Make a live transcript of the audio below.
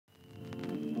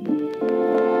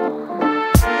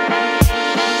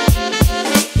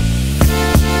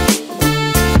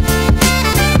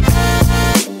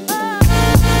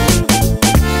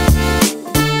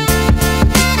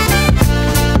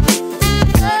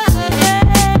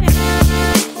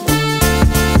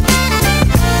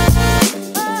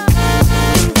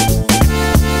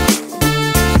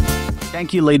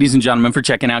Thank you, ladies and gentlemen, for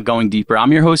checking out Going Deeper.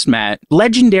 I'm your host, Matt.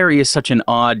 Legendary is such an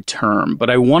odd term, but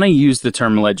I want to use the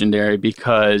term legendary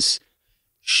because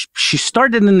she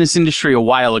started in this industry a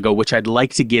while ago, which I'd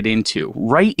like to get into.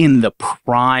 Right in the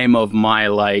prime of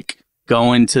my,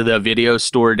 going to the video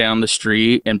store down the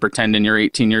street and pretending you're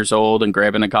 18 years old and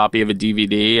grabbing a copy of a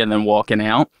DVD and then walking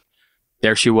out.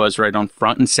 There she was, right on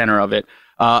front and center of it.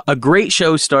 A great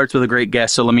show starts with a great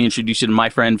guest, so let me introduce you to my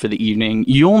friend for the evening.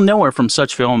 You'll know her from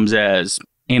such films as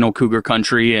Anal Cougar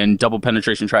Country and Double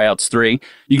Penetration Tryouts 3.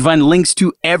 You can find links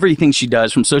to everything she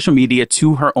does, from social media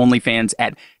to her OnlyFans,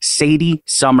 at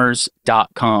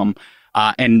SadieSummers.com.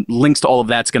 And links to all of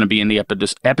that's going to be in the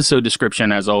episode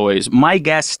description, as always. My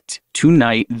guest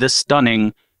tonight, the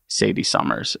stunning Sadie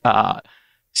Summers.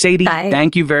 Sadie, Hi.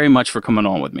 Thank you very much for coming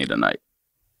on with me tonight.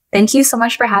 Thank you so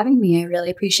much for having me. I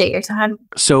really appreciate your time.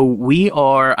 So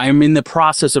I'm in the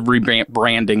process of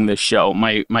rebranding this show.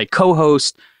 My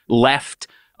co-host left,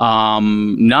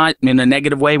 not in a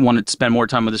negative way, wanted to spend more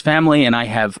time with his family, and I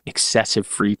have excessive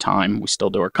free time. We still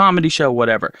do our comedy show,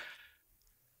 whatever.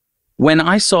 When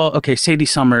I saw, Sadie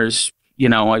Summers,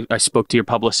 I spoke to your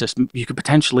publicist, you could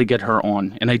potentially get her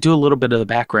on, and I do a little bit of the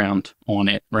background on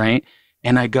it, right?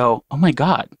 And I go, oh my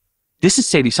God, this is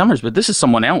Sadie Summers, but this is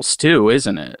someone else too,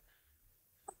 isn't it?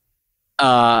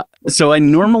 So I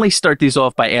normally start these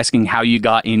off by asking how you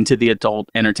got into the adult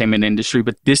entertainment industry,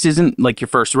 but this isn't like your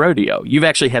first rodeo. You've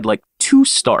actually had 2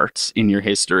 starts in your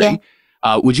history.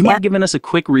 Yeah. Would you mind giving us a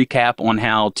quick recap on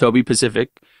how Tobi Pacific,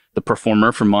 the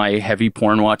performer from my heavy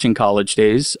porn watching college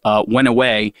days, went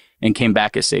away and came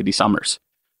back as Sadie Summers?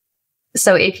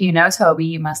 So if you know Tobi,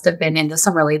 you must have been into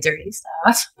some really dirty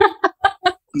stuff.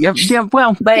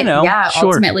 Well, but sure.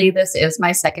 Ultimately, this is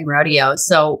my second rodeo.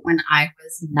 So when I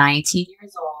was 19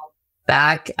 years old,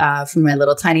 back from my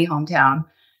little tiny hometown,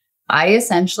 I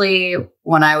essentially,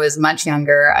 when I was much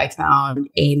younger, I found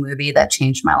a movie that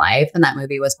changed my life. And that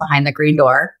movie was Behind the Green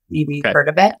Door. Maybe you've heard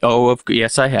of it. Oh,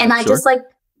 yes, I have. And I just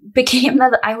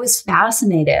I was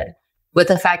fascinated with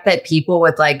the fact that people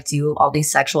would do all these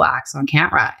sexual acts on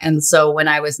camera. And so when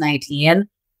I was 19,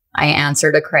 I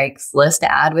answered a Craigslist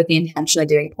ad with the intention of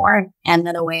doing porn, and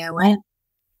then away I went.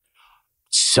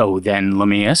 So then let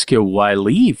me ask you, why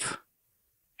leave?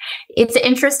 It's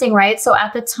interesting, right? So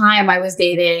at the time I was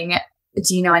dating,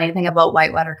 do you know anything about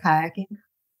whitewater kayaking?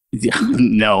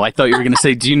 No, I thought you were going to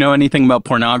say, do you know anything about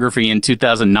pornography in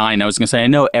 2009? I was going to say, I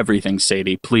know everything,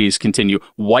 Sadie. Please continue.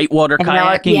 Whitewater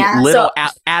kayaking,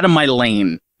 out of my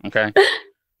lane. Okay.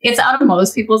 It's out of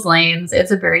most people's lanes. It's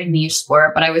a very niche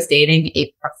sport, but I was dating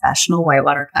a professional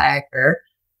whitewater kayaker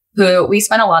who we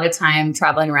spent a lot of time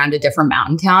traveling around to different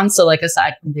mountain towns. So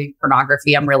aside from doing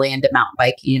pornography, I'm really into mountain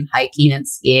biking and hiking and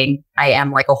skiing. I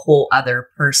am a whole other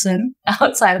person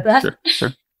outside of that.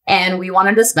 Sure. And we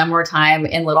wanted to spend more time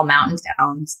in little mountain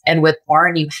towns. And with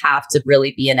porn, you have to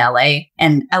really be in LA.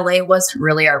 And LA wasn't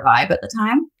really our vibe at the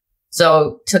time.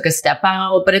 So took a step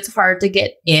out, but it's hard to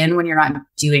get in when you're not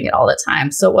doing it all the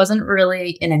time. So it wasn't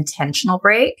really an intentional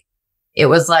break. It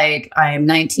was I'm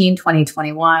 19, 20,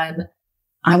 21.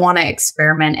 I want to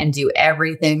experiment and do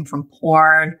everything from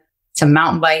porn to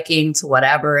mountain biking to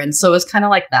whatever. And so it was kind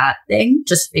of that thing,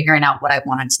 just figuring out what I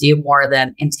wanted to do more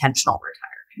than intentional retirement.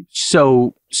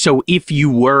 So if you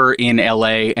were in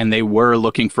LA and they were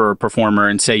looking for a performer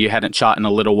and say you hadn't shot in a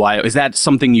little while, is that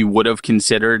something you would have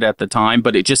considered at the time?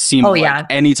 But it just seemed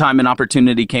anytime an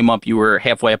opportunity came up, you were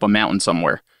halfway up a mountain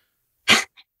somewhere.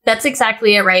 That's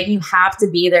exactly it, right? You have to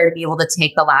be there to be able to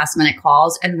take the last minute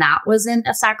calls. And that wasn't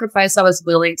a sacrifice I was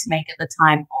willing to make at the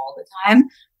time all the time.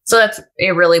 So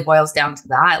it really boils down to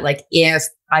that. If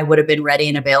I would have been ready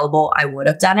and available, I would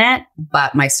have done it.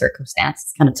 But my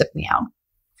circumstances kind of took me out.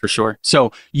 For sure.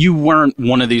 So you weren't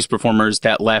one of these performers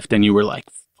that left and you were like,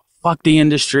 fuck the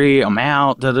industry, I'm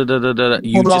out.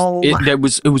 It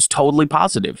was totally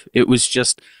positive. It was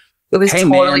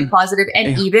totally positive.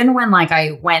 And even when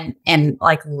I went and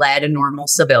led a normal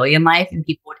civilian life and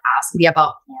people would ask me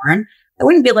about porn, I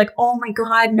wouldn't be like, oh my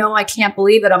God, no, I can't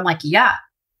believe it. I'm like, yeah.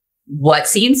 What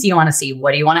scenes do you want to see?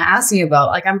 What do you want to ask me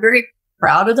about? I'm very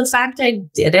proud of the fact I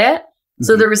did it.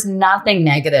 So there was nothing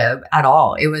negative at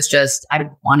all. It was just, I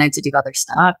wanted to do other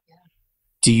stuff.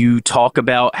 Do you talk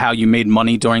about how you made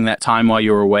money during that time while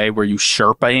you were away? Were you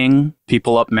Sherpaing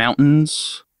people up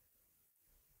mountains?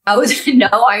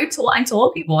 I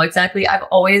told people exactly. I've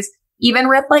always, even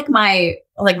with my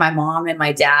mom and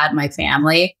my dad, my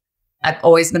family, I've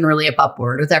always been really above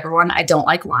board with everyone. I don't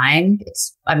like lying.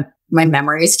 My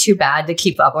memory is too bad to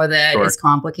keep up with it. Sure. It's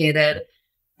complicated.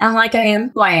 And I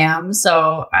am who I am.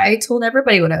 So I told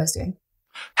everybody what I was doing.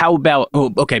 How about,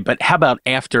 oh, okay, but how about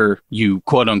after you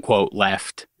quote unquote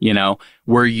left, you know,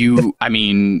 were you, I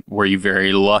mean, were you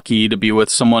very lucky to be with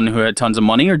someone who had tons of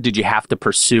money, or did you have to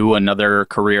pursue another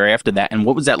career after that? And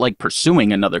what was that like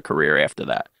pursuing another career after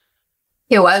that?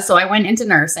 It was. So I went into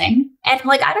nursing, and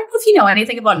like, I don't know if you know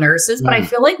anything about nurses, but I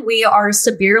feel like we are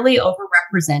severely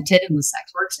overrepresented in the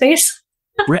sex work space.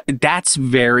 That's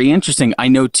very interesting. I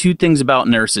know two things about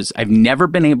nurses. I've never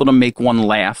been able to make one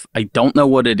laugh. I don't know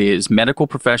what it is. Medical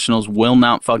professionals will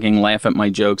not fucking laugh at my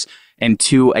jokes. And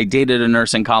two, I dated a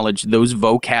nurse in college. Those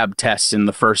vocab tests in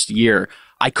the first year,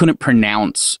 I couldn't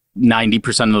pronounce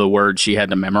 90% of the words she had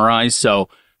to memorize. So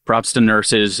props to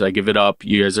nurses. I give it up.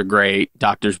 You guys are great.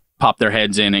 Doctors pop their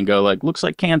heads in and go like, looks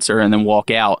like cancer, and then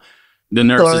walk out. The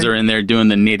nurses are in there doing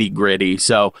the nitty gritty.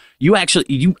 So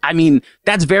I mean,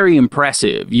 that's very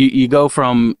impressive. You go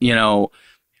from, you know,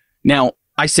 now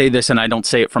I say this and I don't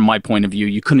say it from my point of view.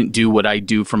 You couldn't do what I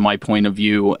do from my point of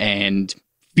view and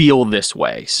feel this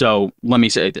way. So let me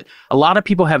say that a lot of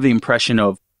people have the impression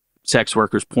of sex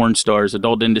workers, porn stars,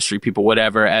 adult industry people,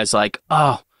 whatever, as like,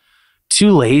 oh,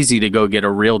 too lazy to go get a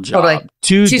real job. Like,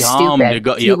 too dumb stupid, to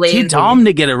go, too dumb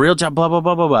to get a real job, blah, blah,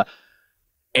 blah, blah, blah.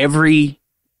 Everyone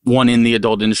in the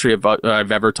adult industry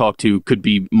I've ever talked to could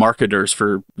be marketers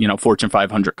for, you know, Fortune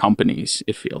 500 companies,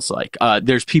 it feels like.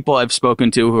 There's people I've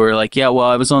spoken to who are like, yeah, well,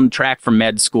 I was on track for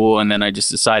med school, and then I just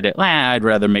decided, I'd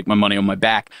rather make my money on my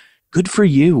back. Good for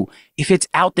you. If it's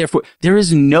out there there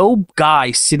is no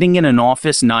guy sitting in an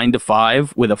office 9 to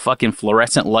 5 with a fucking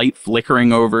fluorescent light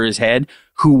flickering over his head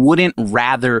who wouldn't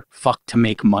rather fuck to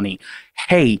make money.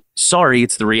 Hey, sorry,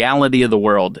 it's the reality of the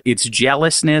world. It's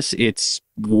jealousness. It's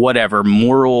whatever,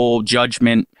 moral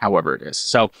judgment, however it is.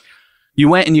 So you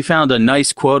went and you found a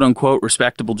nice, quote unquote,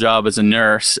 respectable job as a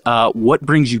nurse. What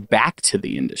brings you back to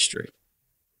the industry?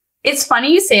 It's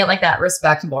funny you say it like that,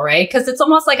 respectable, right? Because it's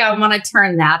almost like I want to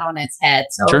turn that on its head.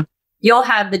 So sure. You'll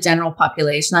have the general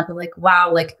population that'll be like,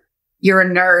 wow, like you're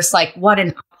a nurse, like what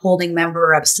an upholding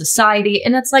member of society.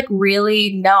 And it's like,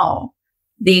 really, no.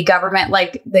 The government,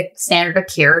 like the standard of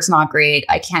care is not great.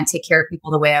 I can't take care of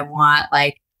people the way I want.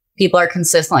 Like people are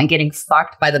consistently getting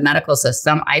fucked by the medical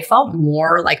system. I felt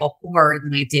more like a whore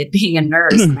than I did being a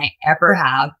nurse than I ever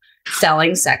have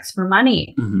selling sex for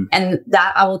money. Mm-hmm. And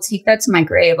that I will take that to my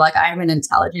grave. Like I'm an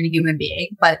intelligent human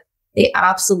being, but they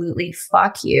absolutely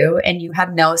fuck you and you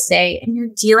have no say, and you're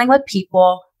dealing with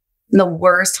people in the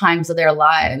worst times of their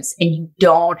lives and you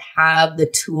don't have the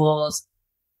tools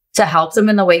to help them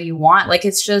in the way you want. Like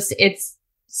it's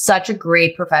such a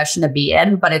great profession to be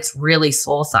in, but it's really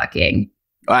soul sucking.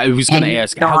 I was going to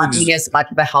ask, not being as much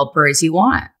of a helper as you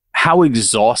want. How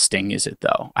exhausting is it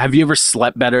though? Have you ever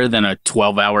slept better than a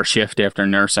 12-hour shift after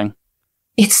nursing?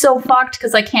 It's so fucked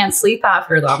because I can't sleep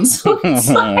after them. So it's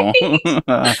like,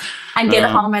 I get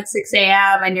home at 6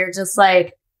 a.m. and you're just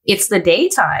like, it's the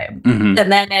daytime. Mm-hmm.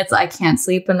 And then I can't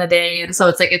sleep in the day. And so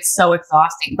it's like, it's so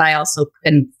exhausting, but I also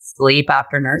couldn't sleep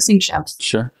after nursing shifts.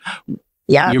 Sure.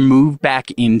 Yeah. You moved back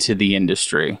into the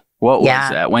industry. What was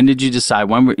that? When did you decide?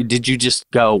 Did you just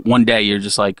go one day? You're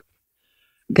just like,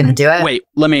 gonna do it. Wait,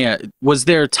 was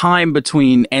there time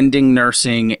between ending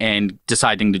nursing and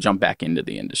deciding to jump back into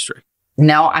the industry?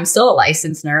 No, I'm still a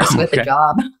licensed nurse with a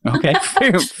job. Okay,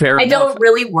 fair I enough. don't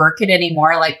really work it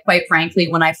anymore. Like, quite frankly,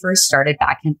 when I first started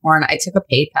back in porn, I took a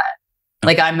pay cut.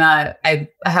 Like I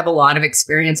have a lot of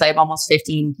experience. I have almost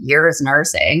 15 years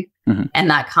nursing. Mm-hmm. And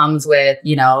that comes with,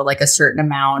 you know, like a certain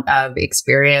amount of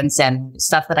experience and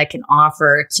stuff that I can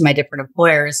offer to my different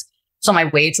employers. So my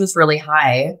wage was really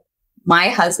high. My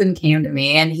husband came to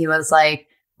me and he was like,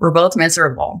 we're both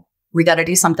miserable. We got to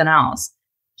do something else.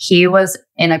 He was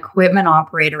an equipment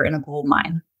operator in a gold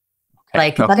mine.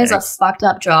 That is a fucked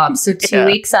up job. So 2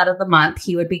 weeks out of the month,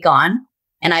 he would be gone.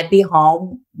 And I'd be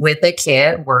home with a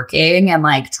kid working and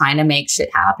like trying to make shit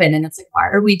happen. And it's like, why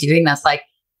are we doing this? Like,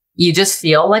 you just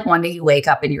feel like one day you wake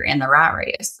up and you're in the rat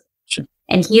race. Sure.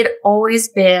 And he had always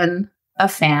been a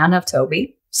fan of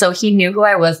Tobi. So he knew who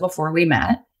I was before we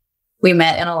met. We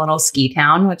met in a little ski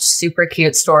town, which super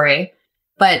cute story.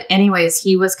 But anyways,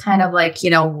 he was kind of like, you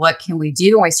know, what can we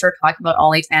do? And we started talking about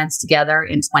OnlyFans together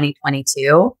in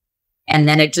 2022. And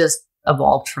then it just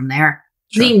evolved from there.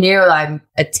 Sure. He knew I'm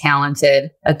a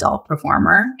talented adult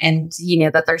performer and he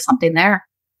knew that there's something there.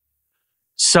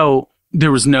 So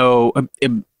there was no,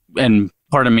 and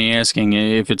part of me asking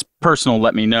if it's personal,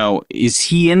 let me know. Is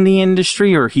he in the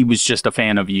industry or he was just a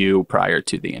fan of you prior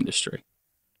to the industry?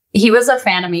 He was a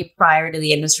fan of me prior to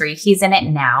the industry. He's in it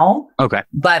now. Okay.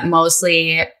 But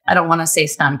mostly, I don't want to say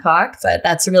stuncock, but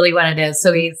that's really what it is.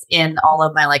 So he's in all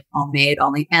of my like homemade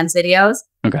OnlyFans videos.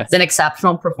 Okay. He's an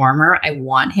exceptional performer. I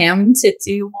want him to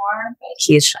do more, but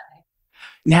he's shy.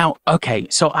 Now, okay,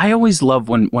 so I always love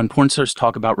when porn stars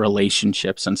talk about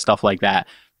relationships and stuff like that.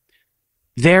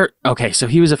 Okay, so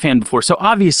he was a fan before. So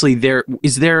obviously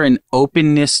is there an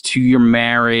openness to your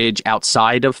marriage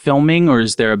outside of filming, or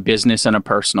is there a business and a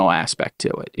personal aspect to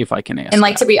it, if I can ask? And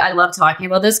like I love talking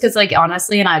about this because like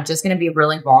honestly, and I'm just gonna be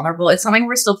really vulnerable. It's something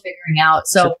we're still figuring out.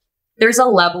 So Sure. There's a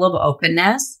level of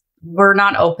openness. We're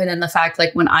not open in the fact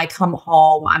like when I come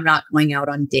home, I'm not going out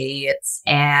on dates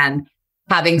and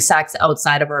having sex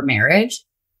outside of our marriage.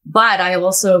 But I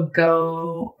also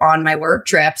go on my work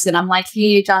trips and I'm like,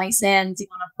 hey, Johnny Sins, you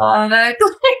want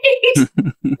to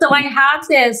fuck? So I have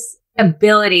this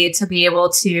ability to be able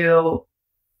to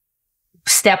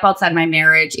step outside my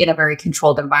marriage in a very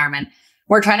controlled environment.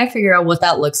 We're trying to figure out what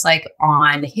that looks like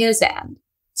on his end.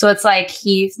 So it's like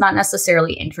he's not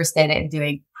necessarily interested in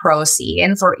doing pro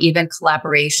scenes or even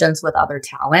collaborations with other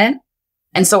talent.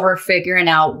 And so we're figuring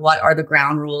out what are the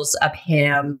ground rules of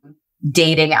him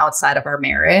dating outside of our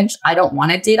marriage. I don't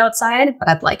want to date outside, but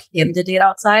I'd like him to date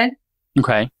outside.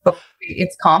 Okay. But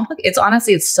it's complicated.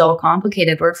 It's so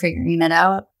complicated. We're figuring it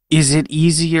out. Is it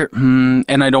easier,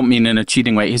 and I don't mean in a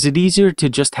cheating way, is it easier to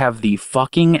just have the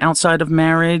fucking outside of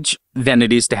marriage than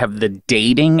it is to have the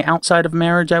dating outside of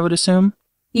marriage, I would assume?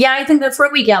 Yeah, I think that's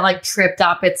where we get like tripped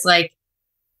up. It's like,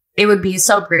 it would be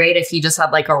so great if he just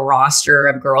had like a roster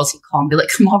of girls he'd call and be like,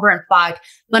 come over and fuck.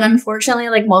 But unfortunately,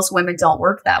 like most women don't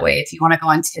work that way. If you want to go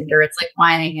on Tinder, it's like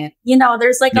finding it. You know,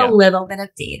 there's like a little bit of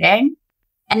dating.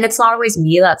 And it's not always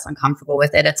me that's uncomfortable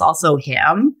with it. It's also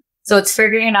him. So it's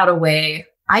figuring out a way.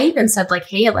 I even said like,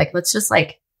 hey, like, let's just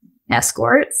like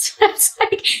escorts. It's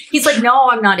like, he's like, no,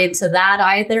 I'm not into that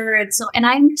either. And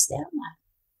I understand that.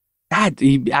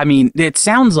 I mean, it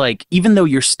sounds like even though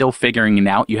you're still figuring it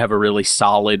out, you have a really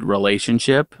solid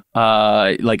relationship,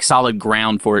 like solid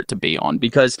ground for it to be on,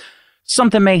 because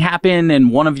something may happen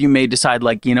and one of you may decide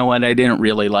like, you know what, I didn't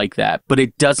really like that. But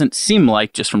it doesn't seem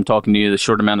like, just from talking to you the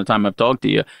short amount of time I've talked to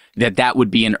you, that would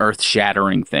be an earth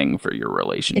shattering thing for your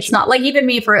relationship. It's not like even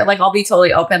me for it. Like, I'll be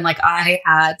totally open. Like I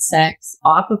had sex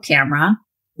off of camera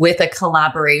with a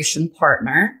collaboration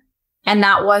partner. And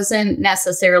that wasn't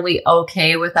necessarily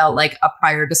okay without like a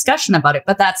prior discussion about it.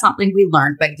 But that's something we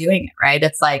learned by doing it, right?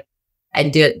 It's like I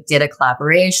did a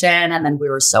collaboration and then we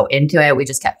were so into it. We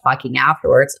just kept fucking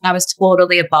afterwards. And I was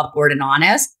totally above board and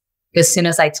honest. As soon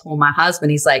as I told my husband,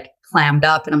 he's like clammed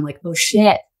up and I'm like, oh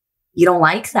shit, you don't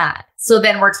like that. So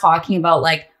then we're talking about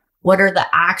like, what are the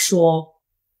actual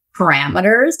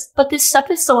parameters? But this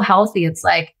stuff is so healthy. It's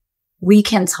like, we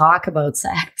can talk about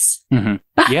sex. Mm-hmm.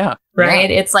 Yeah. Right?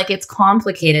 Yeah. It's like, it's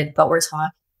complicated, but we're talking.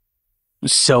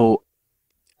 So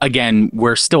again,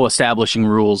 we're still establishing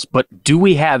rules, but do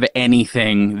we have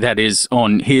anything that is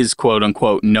on his quote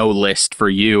unquote no list for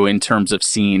you in terms of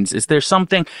scenes? Is there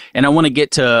something, and I want to get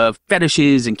to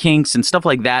fetishes and kinks and stuff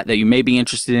like that you may be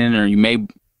interested in, or you may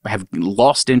have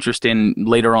lost interest in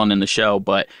later on in the show,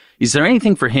 but is there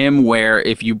anything for him where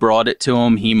if you brought it to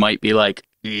him, he might be like,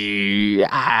 he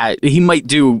might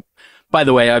do, by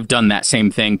the way, I've done that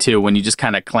same thing too, when you just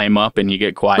kind of clam up and you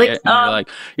get quiet and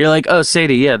you're like, oh,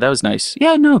 Sadie, yeah, that was nice.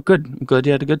 Yeah, no, good.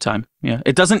 You had a good time. Yeah.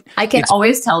 It doesn't, I can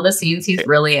always tell the scenes he's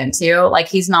really into. Like,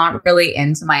 he's not really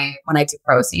into when I do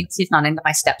pro scenes, he's not into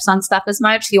my stepson stuff as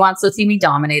much. He wants to see me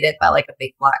dominated by like a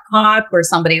big black cock or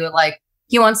somebody with like,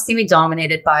 he wants to see me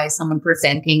dominated by someone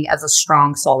presenting as a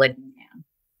strong, solid man.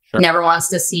 Sure. Never wants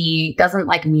to see, doesn't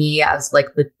like me as like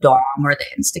the dom or the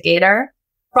instigator.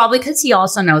 Probably because he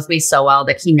also knows me so well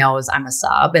that he knows I'm a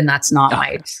sub and that's not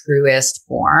my truest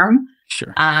form.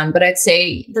 Sure. But I'd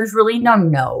say there's really no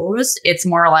no's. It's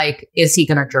more like, is he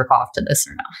going to jerk off to this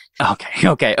or not?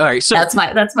 Okay. All right. So that's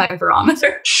my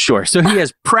barometer. Sure. So he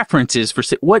has preferences for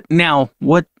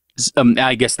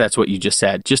I guess that's what you just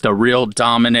said. Just a real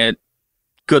dominant,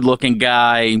 good-looking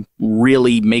guy,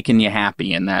 really making you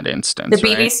happy in that instance. The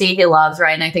BBC he loves,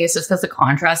 right? And I think it's just because the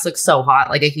contrast looks so hot.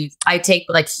 Like I take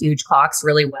like huge cocks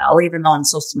really well, even though I'm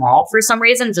so small for some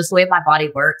reason, just the way my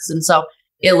body works. And so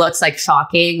it looks like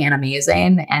shocking and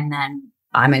amazing. And then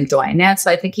I'm enjoying it.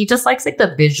 So I think he just likes like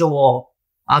the visual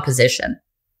opposition.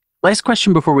 Last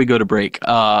question before we go to break.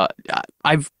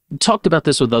 I've talked about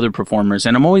this with other performers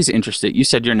and I'm always interested. You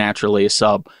said you're naturally a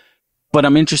sub, but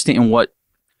I'm interested in what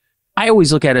I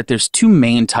always look at it. There's two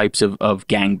main types of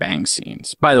gangbang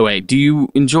scenes. By the way, do you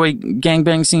enjoy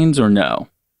gangbang scenes or no?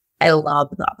 I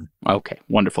love them. Okay,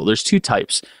 wonderful. There's two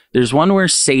types. There's one where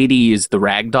Sadie is the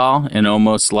rag doll and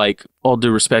almost like, all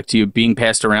due respect to you, being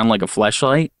passed around like a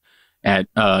fleshlight at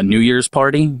a New Year's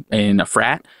party in a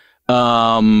frat.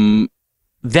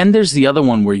 Then there's the other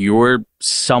one where you're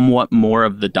somewhat more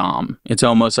of the dom. It's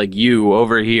almost like you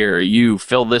over here, you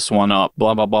fill this one up,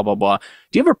 blah, blah, blah, blah, blah.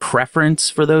 Do you have a preference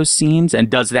for those scenes?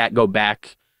 And does that go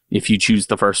back, if you choose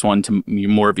the first one, to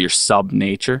more of your sub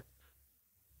nature?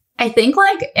 I think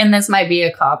like, and this might be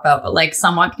a cop out, but like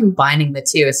somewhat combining the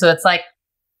two. So it's like,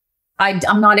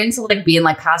 I'm not into like being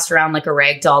like passed around like a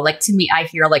rag doll. Like to me, I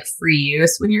hear like free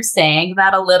use when you're saying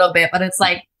that a little bit, but it's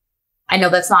like, I know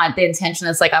that's not the intention.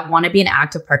 It's like, I want to be an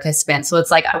active participant. So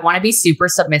it's like, I want to be super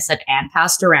submissive and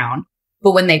passed around.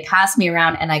 But when they pass me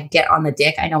around and I get on the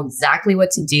dick, I know exactly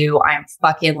what to do. I'm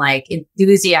fucking like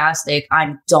enthusiastic.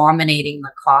 I'm dominating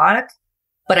the cock,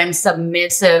 but I'm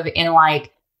submissive in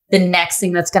like the next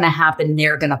thing that's going to happen.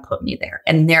 They're going to put me there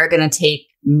and they're going to take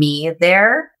me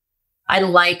there. I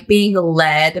like being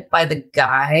led by the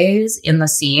guys in the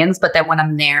scenes, but then when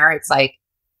I'm there, it's like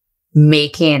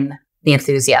making the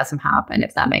enthusiasm happen,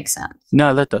 if that makes sense.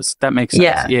 No, that does. That makes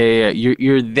sense. Yeah.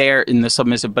 You're there in the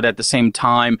submissive, but at the same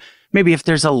time, maybe if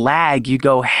there's a lag, you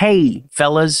go, hey,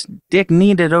 fellas, dick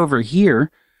needed over here.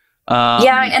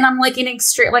 And I'm like an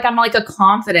extreme, like I'm like a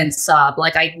confident sub.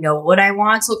 Like I know what I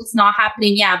want. So if it's not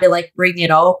happening, I'll be like, bring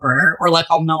it over, or like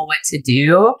I'll know what to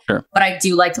do. Sure. But I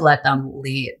do like to let them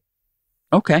lead.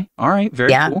 Okay. All right.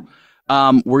 Very cool.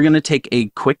 We're going to take a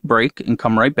quick break and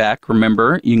come right back.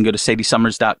 Remember, you can go to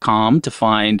sadiessummers.com to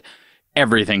find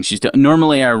everything she's doing.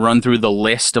 Normally, I run through the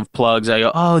list of plugs. I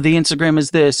go, oh, the Instagram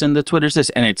is this and the Twitter's this.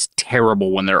 And it's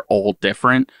terrible when they're all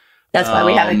different. That's why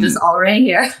we have this all right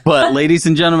here. But ladies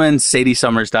and gentlemen,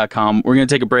 sadiessummers.com. We're going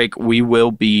to take a break. We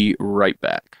will be right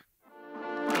back.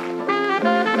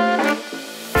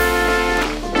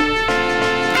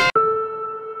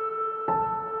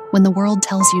 When the world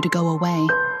tells you to go away,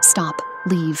 stop,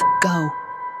 leave, go.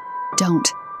 Don't.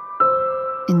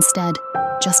 Instead,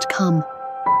 just come.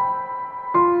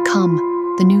 Come,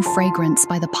 the new fragrance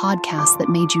by the podcast that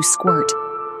made you squirt.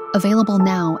 Available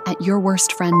now at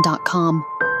yourworstfriend.com.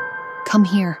 Come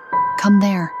here, come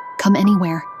there, come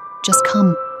anywhere. Just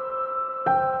come.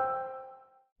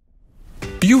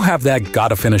 Do you have that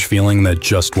gotta-finish feeling that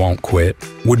just won't quit?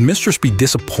 Would Mistress be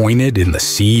disappointed in the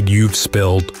seed you've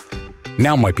spilled?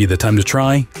 Now might be the time to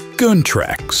try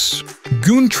Guntrax.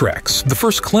 Guntrax, the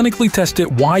first clinically tested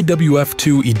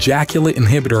YWF2 ejaculate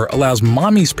inhibitor, allows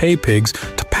mommy's pay pigs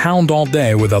to pound all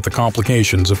day without the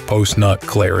complications of post-nut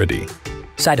clarity.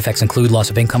 Side effects include loss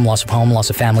of income, loss of home, loss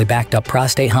of family, backed up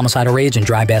prostate, homicidal rage, and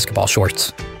dry basketball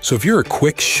shorts. So if you're a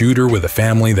quick shooter with a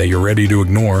family that you're ready to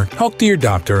ignore, talk to your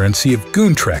doctor and see if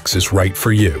Guntrax is right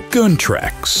for you.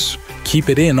 Guntrax. Keep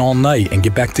it in all night and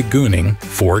get back to gooning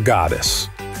for a goddess.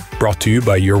 Brought to you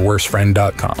by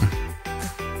yourworstfriend.com.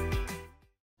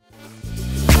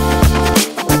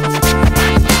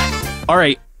 All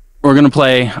right, we're going to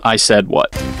play I Said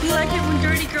What. You like it when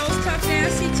dirty girls talk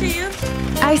nasty to you?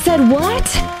 I said what?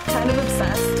 Kind of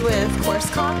obsessed with horse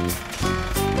cock.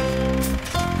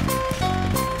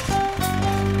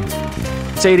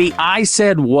 Sadie, I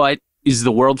Said What is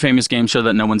the world famous game show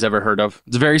that no one's ever heard of.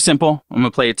 It's very simple. I'm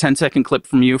going to play a 10-second clip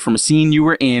from you from a scene you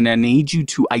were in. I need you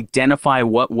to identify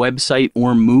what website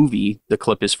or movie the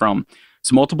clip is from.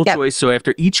 It's multiple choice. So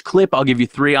after each clip, I'll give you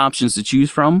 3 options to choose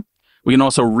from. We can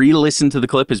also re-listen to the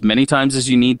clip as many times as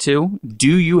you need to.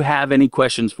 Do you have any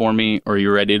questions for me, or are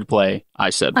you ready to play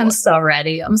I Said What? I'm so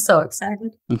ready. I'm so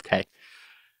excited. Okay.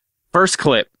 First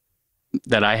clip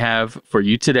that I have for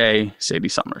you today, Sadie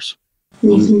Summers.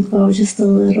 We can go just a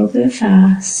little bit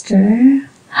faster.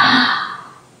 I'm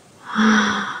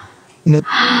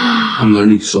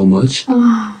learning so much.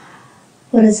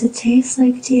 What does it taste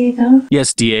like, Diego?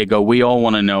 Yes, Diego. We all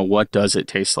want to know, what does it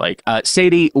taste like?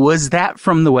 Sadie, was that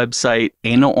from the website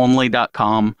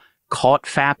analonly.com,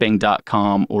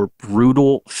 caughtfapping.com, or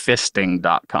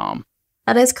brutalfisting.com?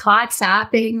 That is caught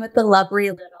fapping with the lovely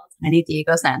little tiny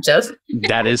Diego Sanchez.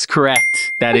 That is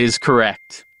correct. That is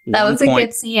correct. That was a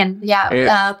good scene.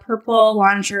 Yeah. Purple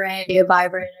lingerie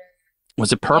vibrator.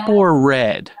 Was it purple or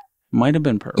red? Might have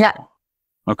been purple. Yeah.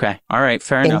 Okay. All right.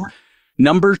 Fair enough.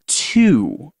 Number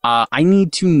 2, I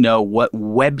need to know what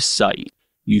website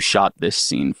you shot this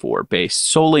scene for, based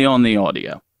solely on the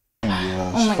audio.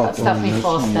 Oh my God, stuff me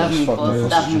full, stuff me full,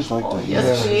 stuff me full.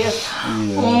 Yes, please.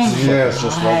 Yes,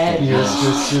 just like that.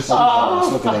 Yes.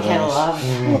 Oh, fuck, I love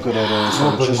it. Look at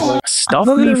that. Stuff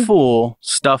me full,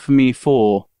 stuff me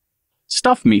full,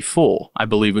 stuff me full, I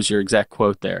believe was your exact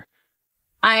quote there.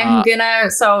 I'm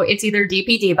gonna, so it's either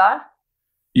DP Diva.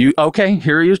 Okay,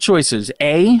 here are your choices.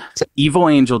 A,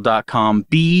 evilangel.com,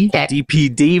 B,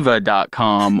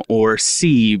 dpdiva.com, or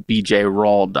C,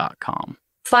 bjraw.com.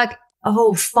 Fuck.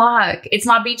 Oh, fuck. It's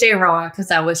not BJ Raw, because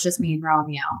that was just me and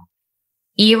Romeo.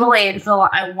 Evil Angel.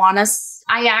 I think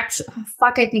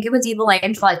it was Evil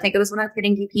Angel. I think it was when I was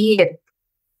getting DP'd.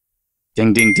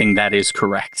 Ding, ding, ding. That is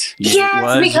correct.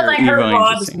 Yes, because I heard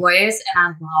Rob's voice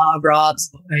and I love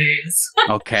Rob's voice.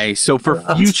 Okay, so for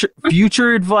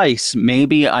future advice,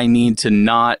 maybe I need to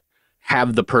not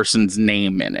have the person's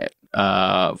name in it.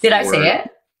 Did I say it?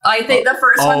 I think the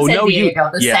first one said Diego.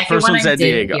 The second one I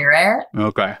didn't hear it.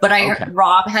 Okay. But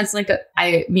Rob has me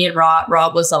and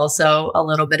Rob was also a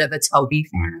little bit of a Tobi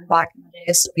fan back in the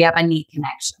day, so we have a neat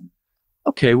connection.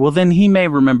 Okay, well then he may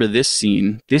remember this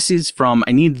scene. This is from,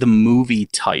 I need the movie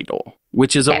title,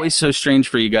 which is always so strange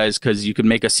for you guys because you could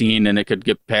make a scene and it could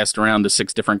get passed around to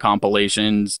 6 different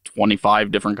compilations,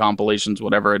 25 different compilations,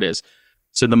 whatever it is.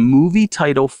 So the movie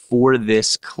title for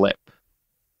this clip.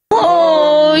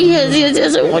 Oh,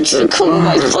 yes, I want you to come with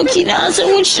my fucking ass.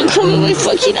 I want you to come with my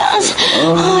fucking ass.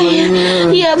 Oh,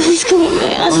 yeah. Yeah, please come with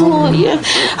my ass. Oh, yeah.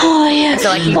 Oh, yeah. I feel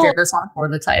like you did this one for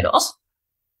the title.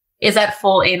 Is that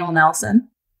full anal Nelson?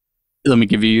 Let me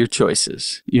give you your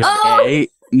choices. You have A.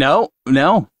 No.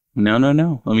 Let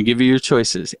me give you your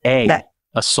choices. A.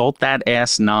 Assault That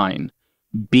Ass 9.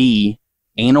 B.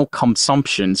 Anal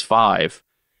Consumptions 5.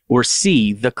 Or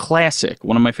C. The classic,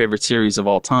 one of my favorite series of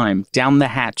all time, Down the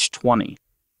Hatch 20.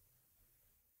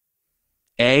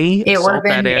 A. It would have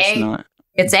been A. 9.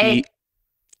 It's A.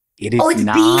 It is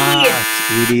not. B.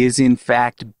 It is in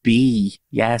fact B.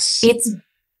 Yes. It's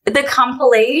the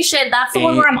compilation. That's the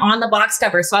one where I'm on the box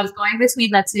cover. So I was going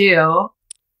between the two.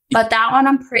 But that one,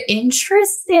 I'm pretty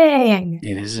interesting.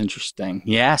 It is interesting.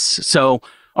 Yes. So,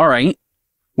 all right.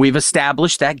 We've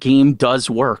established that game does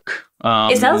work.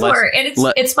 It does work. And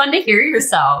it's fun to hear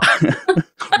yourself.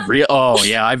 Oh,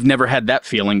 yeah. I've never had that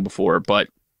feeling before, but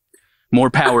more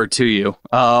power to you.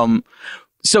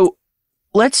 So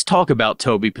let's talk about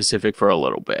Tobi Pacific for a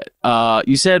little bit.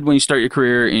 You said when you start your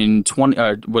career in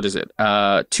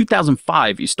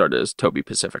 2005, you started as Tobi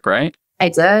Pacific, right? I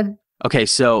did. Okay,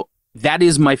 so that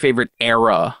is my favorite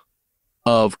era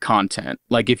of content.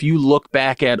 Like if you look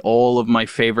back at all of my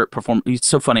favorite performances, it's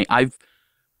so funny.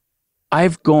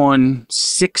 I've gone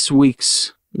 6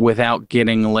 weeks without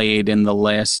getting laid in the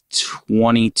last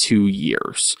 22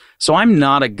 years. So I'm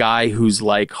not a guy who's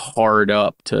like hard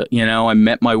up to, I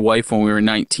met my wife when we were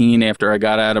 19 after I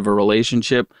got out of a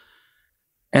relationship.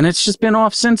 And it's just been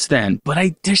off since then. But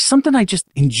there's something I just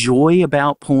enjoy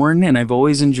about porn, and I've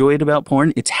always enjoyed about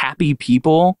porn. It's happy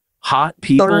people, hot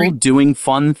people doing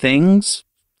fun things.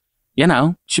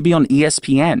 Should be on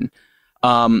ESPN.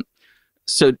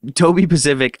 So Tobi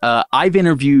Pacific, I've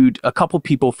interviewed a couple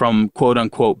people from quote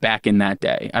unquote back in that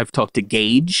day. I've talked to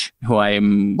Gage, who I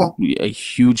am a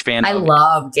huge fan of. I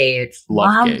love Gage.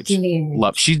 Love Gage.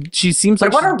 Love. She seems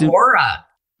like. What about Aurora?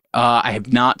 I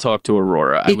have not talked to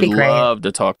Aurora. I would love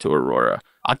to talk to Aurora.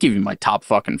 I'll give you my top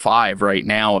fucking 5 right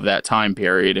now of that time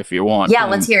period if you want. Yeah,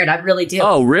 let's hear it. I really do.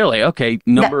 Oh, really? Okay.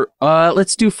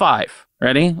 Let's do 5.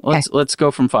 Ready? Let's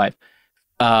go from 5.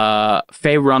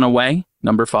 Faye Runaway,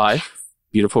 number 5.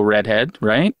 Beautiful redhead,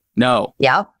 right? No.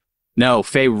 Yeah. No,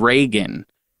 Faye Reagan.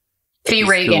 Faye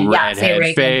Reagan. Yeah, Faye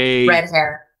Reagan. Red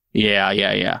hair.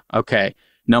 Yeah. Okay.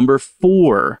 Number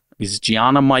 4 is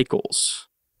Gianna Michaels.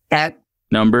 Okay.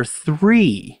 Number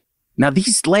 3. Now,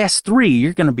 these last 3,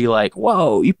 you're going to be like,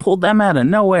 whoa, you pulled them out of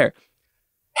nowhere.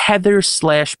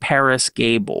 Heather/Paris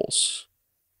Gables.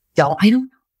 I don't know.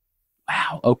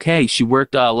 Wow. Okay. She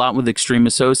worked a lot with Extreme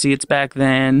Associates back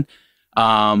then.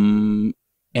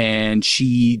 And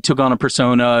she took on a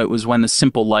persona. It was when The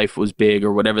Simple Life was big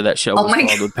or whatever that show was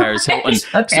called with Paris Hilton.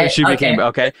 So she became,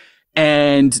 okay.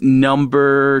 And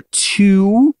number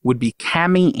 2 would be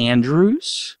Cammie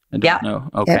Andrews. I don't know.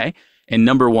 Okay. Yep. And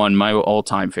number 1, my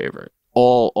all-time favorite,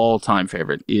 all-time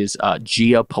favorite is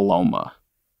Gia Paloma.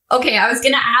 Okay, I was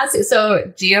going to ask you.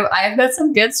 So Gia, I've got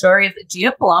some good stories.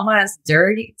 Gia Paloma is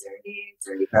dirty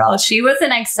girl. She was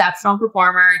an exceptional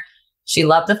performer. She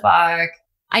loved to fuck.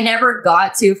 I never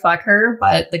got to fuck her,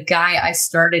 but the guy I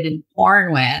started in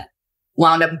porn with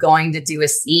wound up going to do a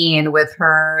scene with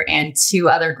her and 2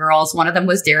 other girls. One of them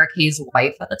was Derek Hayes'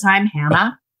 wife at the time,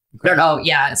 Hannah. I don't know.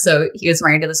 Yeah. So he was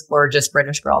married to this gorgeous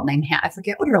British girl named Hannah. I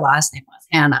forget what her last name was,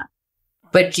 Hannah.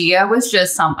 But Gia was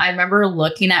just I remember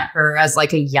looking at her as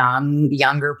like a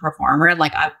younger performer. And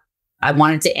like I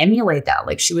wanted to emulate that.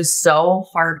 Like she was so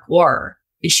hardcore.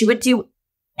 She would do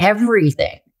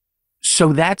everything.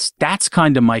 So that's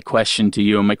kind of my question to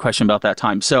you and my question about that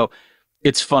time. So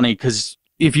it's funny because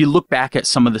if you look back at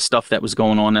some of the stuff that was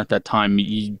going on at that time,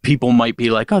 people might be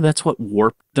like, oh, that's what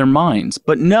warped their minds.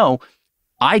 But no,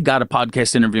 I got a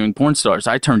podcast interviewing porn stars.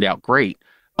 I turned out great.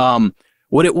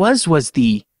 What it was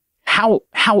the how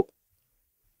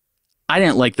I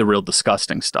didn't like the real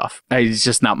disgusting stuff. It's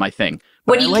just not my thing.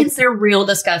 What do you consider real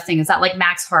disgusting? Is that like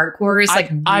Max Hardcore? Is like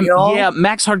yeah,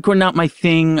 Max Hardcore not my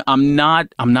thing. I'm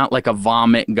not like a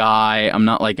vomit guy. I'm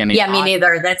not like any. Yeah, me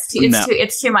neither. That's too.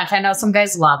 It's too much. I know some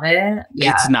guys love it.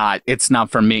 Yeah, it's not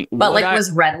for me. But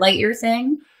was red light your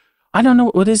thing? I don't know,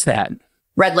 what is that.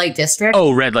 Red Light District?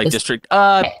 Oh, Red Light District.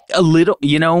 A little,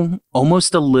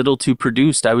 almost a little too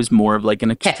produced. I was more of like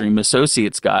an Extreme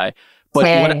Associates guy.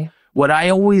 But what I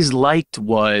always liked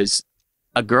was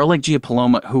a girl like Gia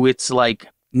Paloma, who it's like,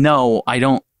 no, I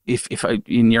don't, if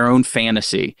in your own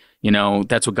fantasy,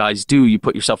 that's what guys do. You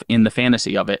put yourself in the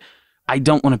fantasy of it. I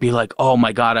don't want to be like, oh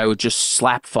my God, I would just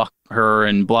slap fuck her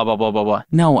and blah, blah, blah, blah, blah.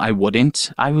 No, I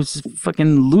wouldn't. I was a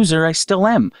fucking loser. I still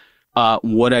am.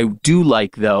 What I do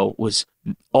like, though, was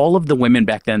all of the women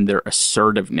back then, their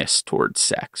assertiveness towards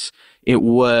sex. It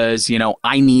was,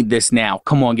 I need this now.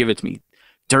 Come on, give it to me.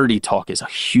 Dirty talk is a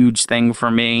huge thing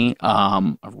for me.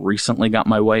 I've recently got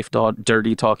my wife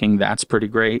dirty talking. That's pretty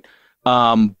great.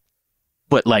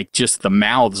 But like just the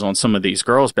mouths on some of these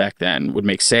girls back then would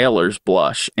make sailors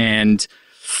blush. And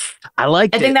I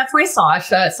think that's why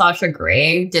Sasha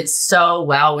Grey did so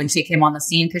well when she came on the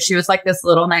scene, because she was like this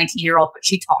little 19-year-old, but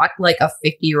she talked like a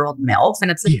 50-year-old MILF.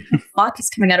 And it's like, what the fuck is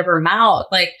coming out of her mouth?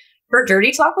 Like, her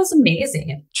dirty talk was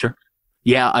amazing. Sure.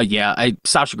 Yeah.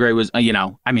 Sasha Grey was,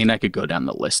 I could go down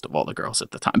the list of all the girls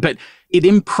at the time, but it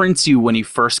imprints you when you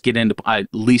first get into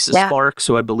Lisa Sparks,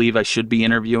 who I believe I should be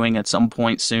interviewing at some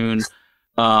point soon.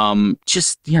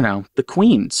 The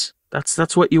queens.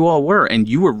 That's what you all were, and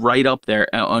you were right up there.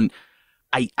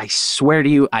 I swear to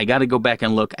you, I got to go back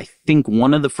and look. I think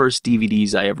one of the first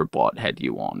DVDs I ever bought had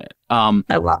you on it.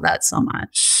 I love that so much.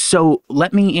 So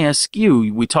let me ask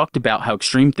you. We talked about how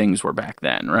extreme things were back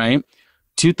then, right?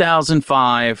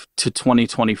 2005 to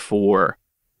 2024,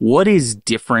 what is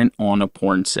different on a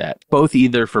porn set, both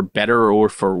either for better or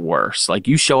for worse? Like,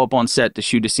 you show up on set to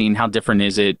shoot a scene, how different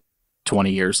is it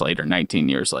 20 years later, 19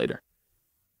 years later?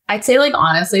 I'd say, like,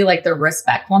 honestly, like, the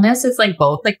respectfulness is like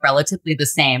both like relatively the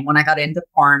same. When I got into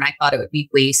porn, I thought it would be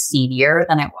way seedier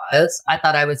than it was. I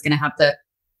thought I was going to have to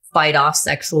fight off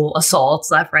sexual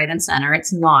assaults left, right, and center.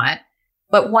 It's not.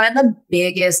 But one of the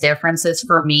biggest differences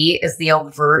for me is the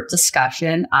overt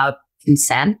discussion of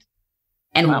consent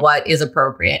and what is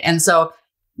appropriate. And so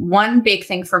one big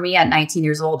thing for me at 19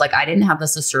 years old, like, I didn't have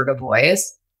this assertive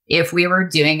voice. If we were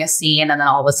doing a scene and then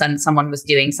all of a sudden someone was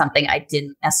doing something I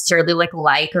didn't necessarily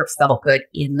like or felt good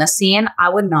in the scene, I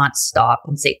would not stop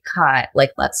and say, cut,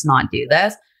 like, let's not do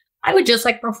this. I would just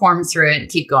like perform through it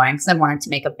and keep going because I wanted to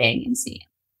make a banging scene.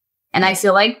 And I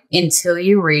feel like until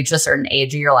you reach a certain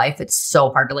age of your life, it's so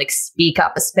hard to like speak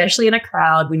up, especially in a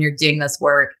crowd when you're doing this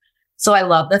work. So I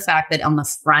love the fact that on the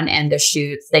front end of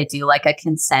shoots, they do like a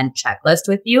consent checklist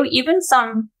with you. Even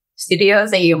some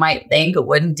studios that you might think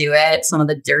wouldn't do it, some of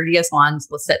the dirtiest ones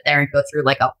will sit there and go through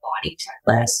like a body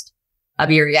checklist of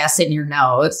your yes and your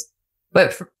no's.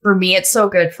 But for me, it's so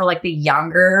good for like the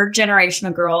younger generation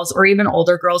of girls or even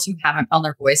older girls who haven't found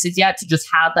their voices yet to just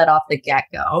have that off the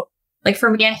get-go. Like,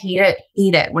 for me, I hate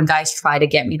it when guys try to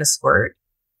get me to squirt.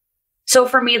 So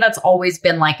for me, that's always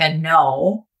been like a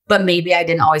no, but maybe I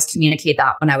didn't always communicate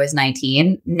that when I was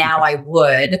 19. Now I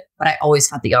would, but I always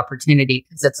had the opportunity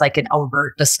because it's like an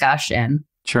overt discussion.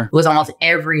 Sure. With almost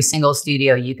every single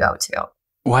studio you go to.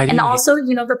 Also,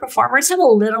 the performers have a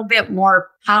little bit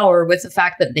more power with the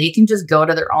fact that they can just go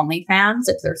to their OnlyFans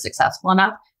if they're successful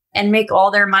enough and make all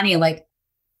their money. Like,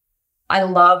 I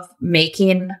love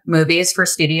making movies for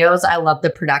studios. I love the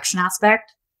production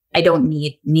aspect. I don't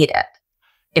need it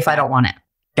if I don't want it.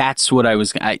 That's what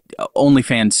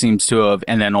OnlyFans seems to have,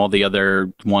 and then all the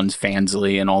other ones,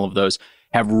 Fansly and all of those,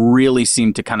 have really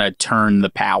seemed to kind of turn the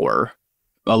power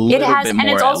a little bit more. It has, and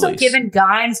it's also given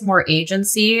guys more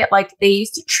agency. Like, they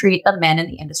used to treat the men in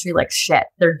the industry like shit.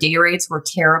 Their day rates were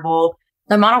terrible.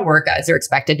 The amount of work guys are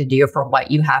expected to do for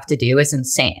what you have to do is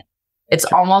insane. It's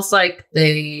almost like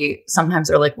sometimes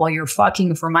they're like, well, you're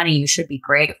fucking for money. You should be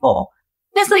grateful.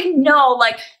 And it's like, no,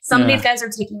 like, some of these guys are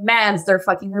taking meds. They're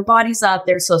fucking their bodies up.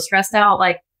 They're so stressed out.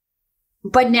 Like,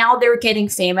 but now they're getting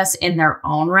famous in their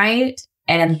own right.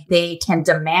 And they can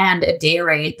demand a day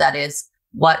rate that is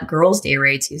what girls' day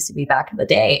rates used to be back in the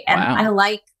day. And I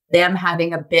like them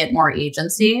having a bit more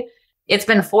agency. It's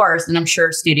been forced. And I'm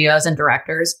sure studios and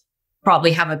directors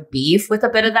probably have a beef with a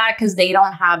bit of that because they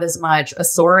don't have as much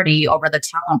authority over the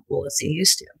talent pool as they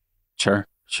used to. Sure.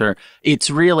 It's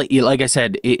really, like I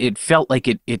said, it felt like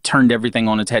it turned everything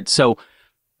on its head. So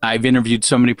I've interviewed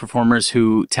so many performers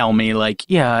who tell me like,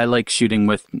 yeah, I like shooting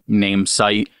with name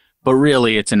site, but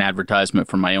really it's an advertisement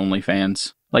for my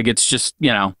OnlyFans. Like, it's just,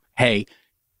 hey,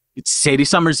 Sadie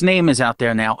Summer's name is out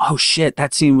there now. Oh shit,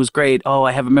 that scene was great. Oh,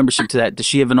 I have a membership to that. Does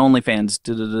she have an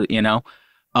OnlyFans? You know?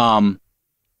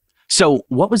 So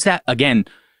what was that again?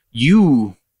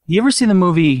 You ever see the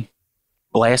movie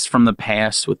Blast from the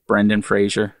Past with Brendan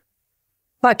Fraser?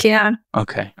 Fuck yeah.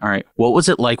 Okay. All right. What was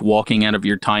it like walking out of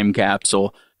your time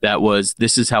capsule that was,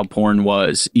 this is how porn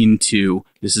was, into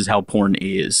this is how porn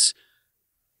is?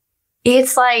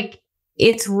 It's like,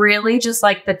 it's really just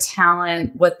like the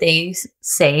talent, what they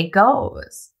say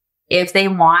goes. If they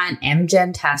want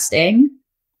MGen testing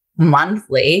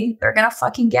monthly, they're going to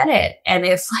fucking get it. And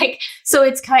if like, so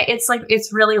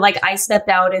it's really like I stepped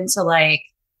out into like,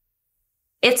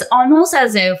 it's almost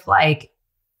as if like,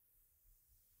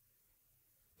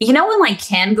 you know, when like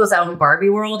Ken goes out in Barbie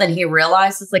world and he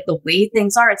realizes like the way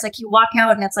things are, it's like you walk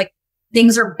out and it's like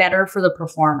things are better for the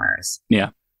performers. Yeah.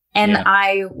 And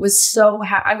I was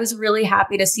I was really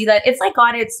happy to see that. It's like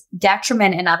on its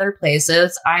detriment in other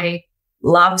places. I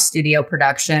love studio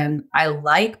production. I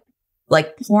like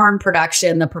porn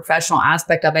production, the professional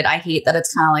aspect of it. I hate that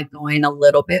it's kind of like going a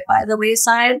little bit by the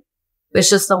wayside. It's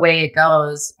just the way it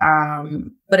goes.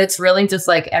 But it's really just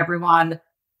like everyone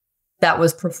that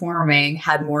was performing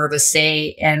had more of a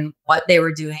say in what they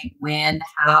were doing, when,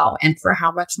 how, and for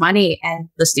how much money. And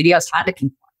the studios had to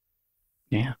conform.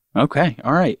 Yeah. Okay.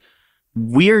 All right.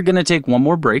 We're going to take one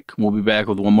more break. We'll be back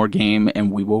with one more game,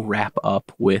 and we will wrap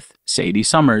up with Sadie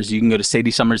Summers. You can go to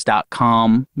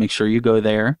SadieSummers.com. Make sure you go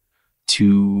there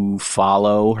to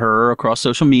follow her across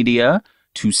social media,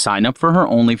 to sign up for her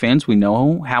OnlyFans. We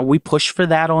know how we push for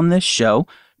that on this show.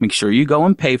 Make sure you go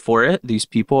and pay for it. These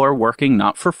people are working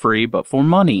not for free, but for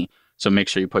money. So make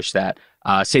sure you push that.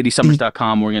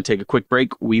 SadieSummers.com. We're going to take a quick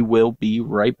break. We will be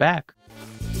right back.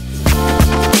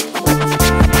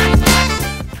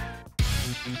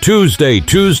 Tuesday.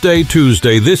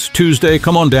 This Tuesday,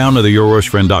 come on down to the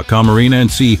YourWorstFriend.com arena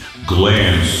and see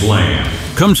Glam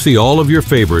Slam. Come see all of your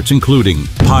favorites, including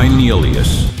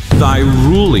Pinelius,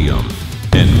 Thyrulium,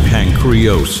 and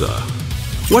Pancreosa.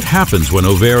 What happens when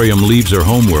Ovarium leaves her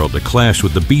homeworld to clash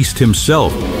with the beast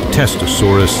himself,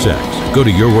 Testosaurus Sex? Go to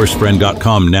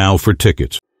YourWorstFriend.com now for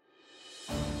tickets.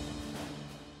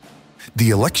 The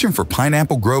election for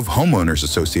Pineapple Grove Homeowners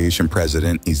Association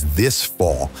president is this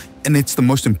fall, and it's the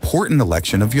most important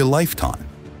election of your lifetime.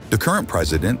 The current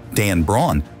president, Dan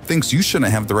Braun, thinks you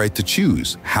shouldn't have the right to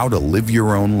choose how to live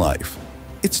your own life.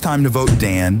 It's time to vote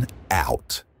Dan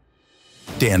out.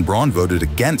 Dan Braun voted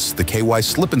against the KY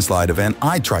Slip and Slide event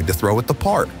I tried to throw at the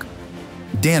park.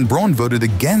 Dan Braun voted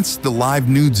against the Live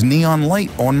Nudes neon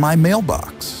light on my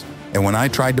mailbox. And when I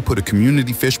tried to put a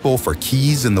community fishbowl for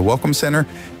keys in the Welcome Center,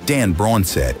 Dan Braun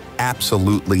said,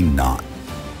 absolutely not.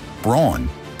 Braun,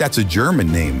 that's a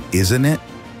German name, isn't it?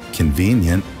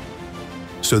 Convenient.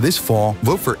 So this fall,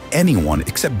 vote for anyone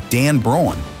except Dan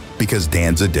Braun, because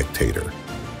Dan's a dictator.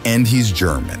 And he's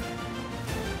German.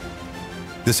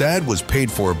 This ad was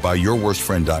paid for by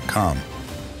YourWorstFriend.com.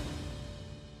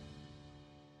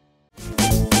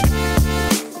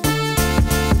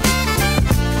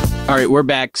 All right, we're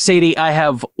back. Sadie, I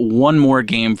have one more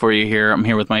game for you here. I'm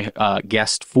here with my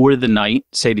guest for the night,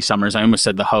 Sadie Summers. I almost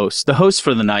said the host. The host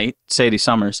for the night, Sadie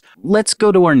Summers. Let's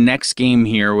go to our next game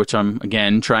here, which I'm,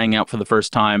 again, trying out for the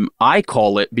first time. I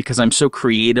call it, because I'm so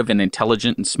creative and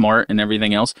intelligent and smart and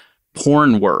everything else,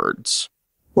 porn words.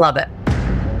 Love it.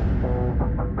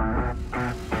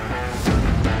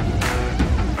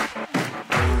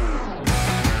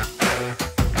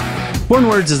 Porn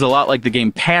words is a lot like the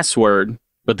game Password,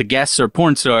 but the guests are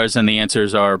porn stars and the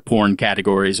answers are porn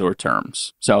categories or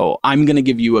terms. So I'm going to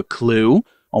give you a clue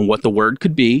on what the word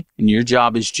could be, and your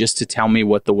job is just to tell me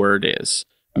what the word is.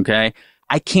 Okay?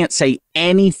 I can't say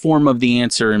any form of the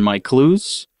answer in my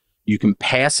clues. You can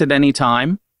pass at any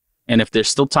time, and if there's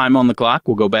still time on the clock,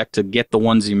 we'll go back to get the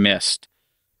ones you missed.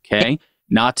 Okay?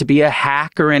 Not to be a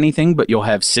hack or anything, but you'll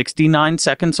have 69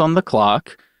 seconds on the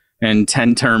clock and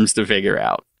 10 terms to figure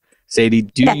out. Sadie,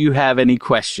 do you have any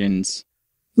questions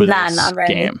for this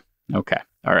game? Okay.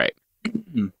 All right.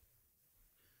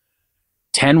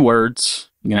 10 words.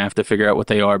 You're going to have to figure out what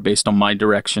they are based on my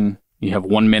direction. You have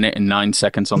 1 minute and 9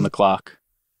 seconds on the clock.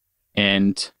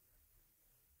 And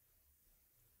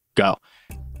go.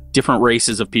 Different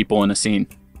races of people in a scene.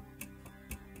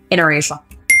 Interracial.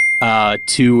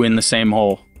 2 in the same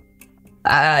hole.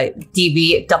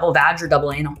 DV, double vag or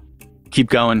double anal. Keep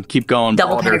going. Keep going.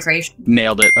 Double penetration.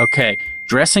 Nailed it. Okay.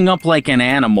 Dressing up like an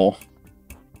animal.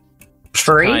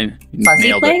 Furry? Fuzzy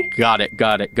Nailed play? it.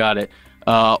 Got it.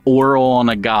 Oral on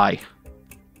a guy.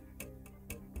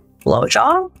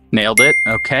 Blowjob? Nailed it.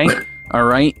 Okay. All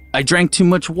right. I drank too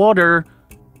much water.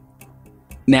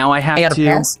 Now I have to.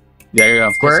 Piss. There you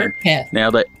go. Squirt? Piss.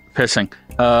 Nailed it. Pissing.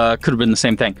 Could have been the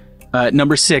same thing.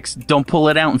 Number 6, don't pull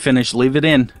it out and finish. Leave it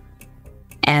in.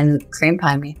 And cream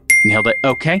pie me. Nailed it.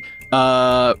 Okay.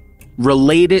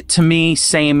 Relate it to me,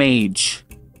 same age,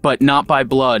 but not by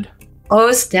blood.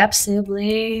 Oh, step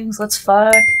siblings. Let's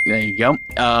fuck. There you go.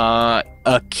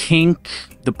 A kink,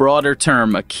 the broader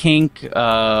term, a kink. He's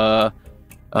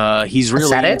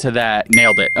really into that.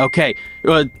 Nailed it. Okay.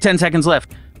 10 seconds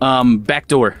left. Back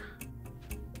door.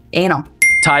 Anal.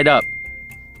 Tied up.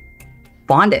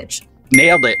 Bondage.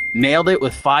 Nailed it. Nailed it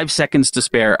with 5 seconds to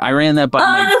spare. I ran that by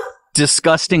my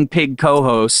disgusting pig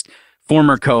co-host,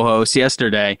 former co-host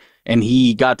yesterday, and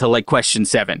he got to like question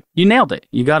 7. You nailed it.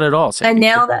 You got it all. Sadie. I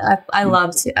nailed it. I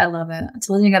love it. I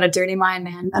told you got a dirty mind,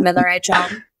 man. I'm in the right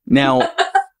job. Now,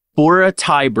 for a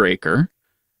tiebreaker,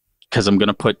 because I'm going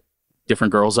to put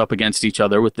different girls up against each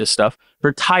other with this stuff, for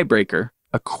a tiebreaker,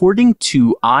 according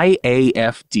to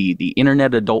IAFD, the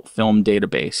Internet Adult Film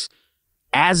Database,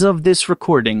 as of this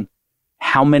recording,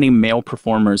 how many male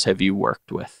performers have you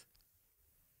worked with?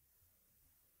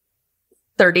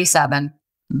 37.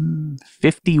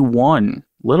 51.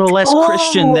 Little less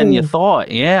Christian than you thought.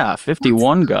 Yeah,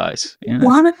 51 guys. Yeah.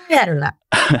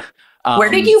 Where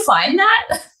did you find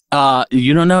that?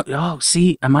 You don't know. Oh,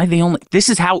 see, am I the only? This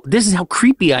is how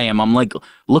creepy I am. I'm like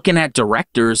looking at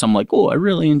directors. I'm like, oh, I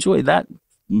really enjoyed that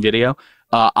video.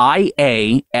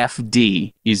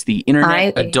 IAFD is the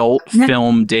Internet Adult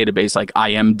Film Database, like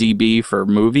IMDb for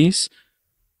movies.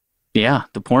 Yeah,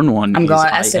 the porn one. I'm going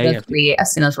as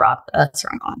soon as Rob. That's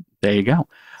where I'm going. There you go.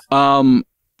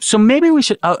 So maybe we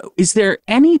should. Is there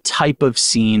any type of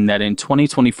scene that in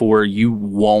 2024 you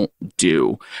won't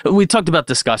do? We talked about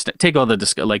disgusting. Take all the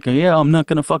disgust. Like, yeah, I'm not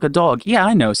gonna fuck a dog. Yeah,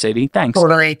 I know, Sadie. Thanks.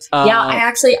 Totally.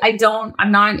 I don't.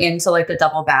 I'm not into like the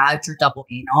double badge or double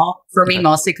anal. For me,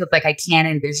 mostly because like I can't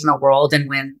envision a world in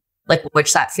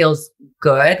which that feels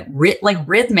good,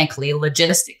 rhythmically,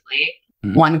 logistically.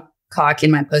 One cock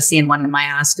in my pussy and one in my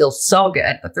ass feels so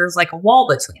good, but there's like a wall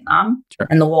between them,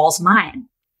 and the wall's mine.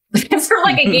 If they're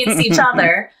like against each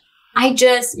other,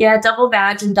 double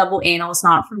vag and double anal is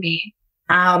not for me.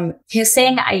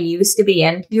 Kissing I used to be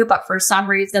into, but for some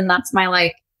reason that's my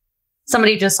like,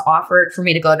 somebody just offered for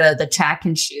me to go to the check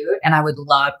and shoot, and I would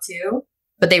love to,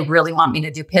 but they really want me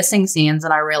to do pissing scenes,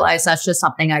 and I realize that's just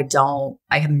something I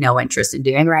have no interest in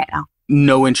doing right now.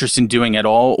 No interest in doing at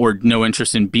all, or no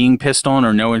interest in being pissed on,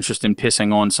 or no interest in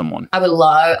pissing on someone? I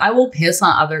will piss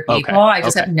on other people. I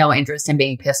just have no interest in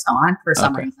being pissed on for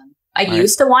some reason. I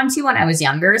used to want to when I was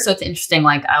younger. So it's interesting.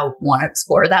 Like I want to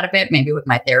explore that a bit, maybe with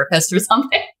my therapist or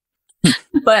something.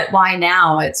 But why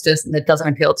now? It doesn't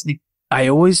appeal to me. I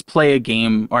always play a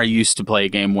game, or I used to play a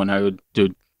game when I would do a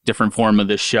different form of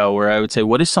this show, where I would say,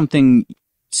 what is something,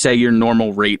 say your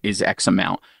normal rate is X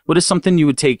amount. What is something you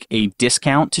would take a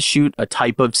discount to shoot, a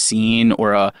type of scene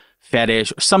or a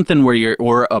fetish or something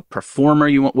or a performer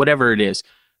you want, whatever it is,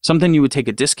 something you would take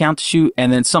a discount to shoot,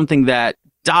 and then something that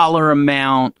dollar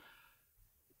amount,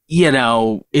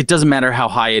 it doesn't matter how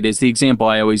high it is. The example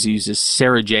I always use is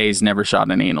Sarah J's never shot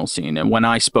an anal scene. And when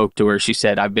I spoke to her, she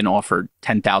said, I've been offered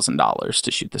 $10,000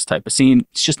 to shoot this type of scene.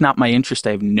 It's just not my interest.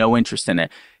 I have no interest in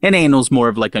it. And anal's more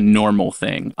of like a normal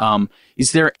thing.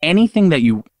 Is there anything that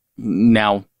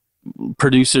now,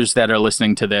 producers that are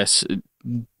listening to this,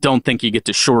 don't think you get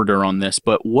to shorter on this,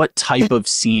 but what type of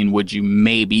scene would you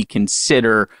maybe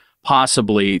consider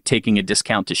possibly taking a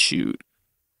discount to shoot?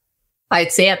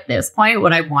 I'd say at this point,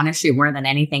 what I want to shoot more than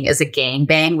anything is a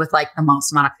gangbang with like the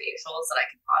most amount of facials that I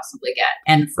can possibly get.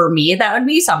 And for me, that would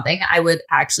be something I would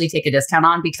actually take a discount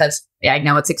on, because I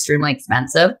know it's extremely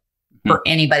expensive for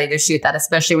anybody to shoot that,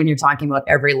 especially when you're talking about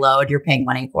every load you're paying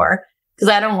money for. Because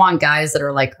I don't want guys that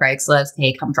are like Craigslist,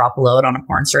 hey, come drop a load on a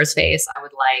porn star's face. I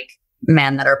would like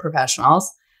men that are professionals.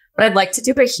 But I'd like to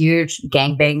do a huge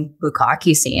gangbang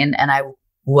bukkake scene, and I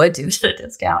would do the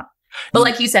discount. But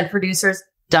like you said, producers,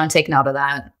 don't take note of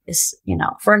that. It's,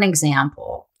 for an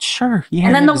example. Sure. Yeah.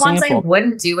 And then the ones I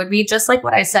wouldn't do would be just like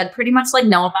what I said, pretty much like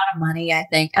no amount of money, I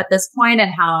think, at this point,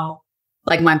 and how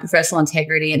like my professional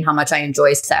integrity and how much I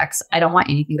enjoy sex. I don't want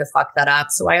anything to fuck that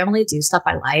up. So I only do stuff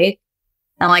I like.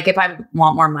 And like, if I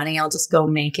want more money, I'll just go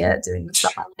make it doing the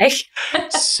stuff I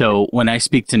like. So when I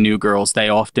speak to new girls, they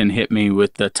often hit me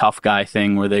with the tough guy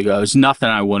thing where they go, there's nothing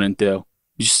I wouldn't do.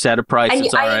 You just set a price.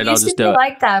 It's all right. I'll just do it.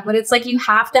 Like that. But it's like, you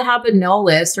have to have a no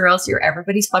list or else you're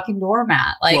everybody's fucking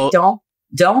doormat. Like, don't.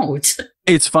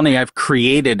 It's funny. I've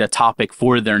created a topic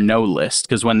for their no list,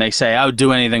 because when they say I would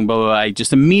do anything, blah, blah, blah, I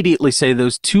just immediately say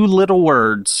those two little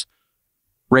words,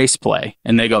 race play.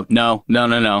 And they go, no.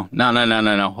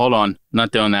 Hold on.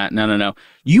 Not doing that. No.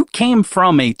 You came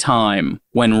from a time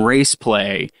when race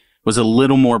play was a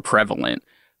little more prevalent.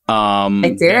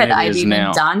 I did. I've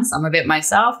even done some of it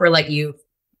myself, where like you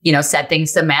said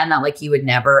things to men that like you would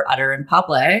never utter in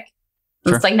public.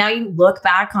 Sure. It's like now you look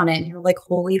back on it and you're like,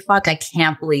 holy fuck, I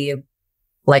can't believe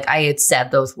like I had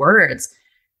said those words.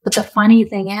 But the funny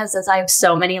thing is I have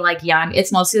so many like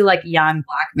it's mostly like young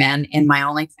Black men in my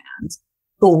OnlyFans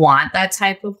who want that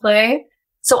type of play.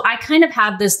 So I kind of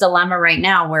have this dilemma right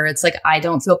now where it's like, I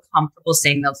don't feel comfortable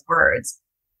saying those words.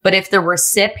 But if the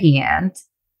recipient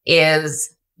is,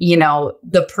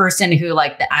 the person who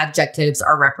like the adjectives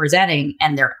are representing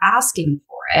and they're asking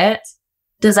for it,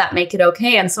 does that make it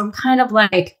okay? And so I'm kind of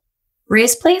like,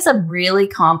 race play is a really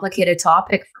complicated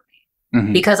topic for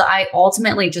me because I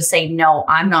ultimately just say, no,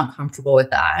 I'm not comfortable with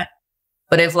that.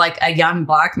 But if like a young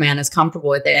Black man is comfortable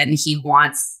with it and he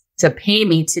wants to pay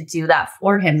me to do that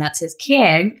for him, that's his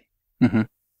king.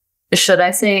 Should I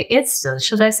say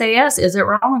should I say yes? Is it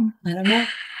wrong? I don't know.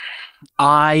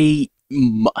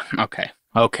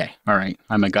 Okay. All right.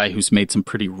 I'm a guy who's made some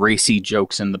pretty racy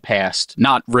jokes in the past.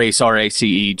 Not race,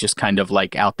 RACE, just kind of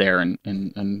like out there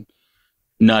and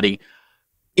nutty.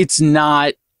 It's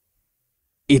not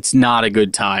a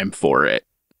good time for it,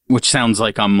 which sounds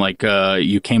like I'm like,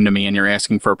 you came to me and you're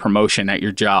asking for a promotion at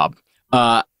your job.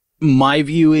 My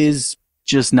view is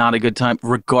just not a good time,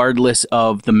 regardless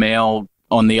of the male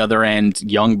on the other end,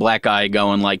 young Black guy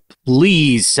going like,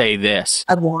 please say this.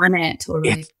 I want it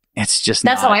totally. It's just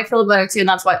that's how I feel about it too. And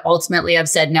that's why ultimately I've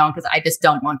said no, because I just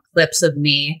don't want clips of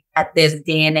me at this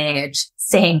day and age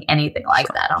saying anything like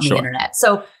that on the internet.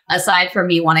 So aside from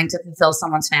me wanting to fulfill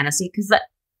someone's fantasy, because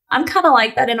I'm kind of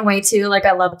like that in a way too. Like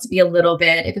I love to be a little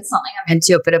bit, if it's something I'm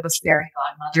into, a bit of a fairy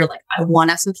godmother. Like I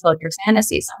want to fulfill your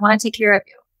fantasies. I want to take care of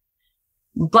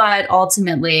you. But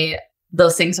ultimately,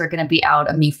 those things are going to be out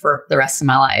of me for the rest of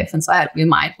my life. And so I have to be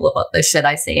mindful about the shit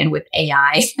I say. And with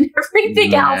AI and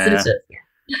everything else, it's just...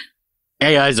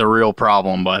 AI is a real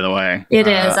problem, by the way. It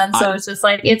is. And so it's just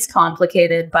like, it's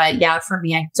complicated. But yeah, for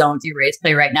me, I don't do race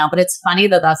play right now. But it's funny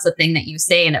that that's the thing that you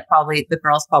say. And the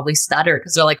girls probably stutter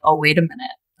because they're like, oh, wait a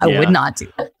minute. I would not do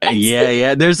that.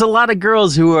 Yeah. There's a lot of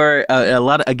girls who are,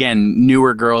 again,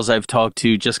 newer girls I've talked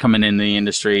to just coming in the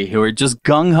industry who are just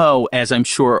gung-ho, as I'm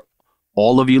sure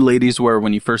all of you ladies were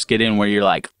when you first get in, where you're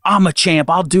like, I'm a champ,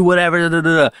 I'll do whatever. Da, da,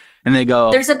 da. And they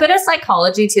go... There's a bit of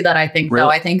psychology to that, I think, though.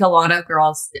 I think a lot of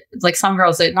girls, like some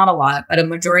girls, not a lot, but a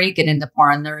majority get into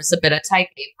porn. There's a bit of type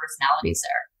A personalities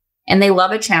there. And they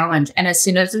love a challenge. And as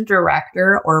soon as a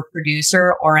director or a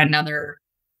producer or another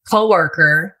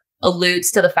coworker alludes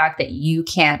to the fact that you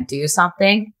can't do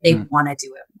something, they want to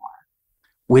do it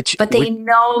more. But they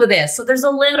know this. So there's a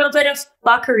little bit of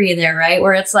fuckery there, right?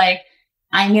 Where it's like,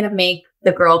 I'm going to make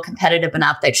the girl competitive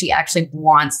enough that she actually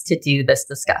wants to do this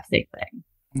disgusting thing.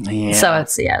 Yeah. So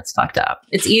it's fucked up.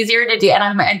 It's easier to do,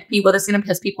 and people, this is going to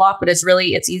piss people off, but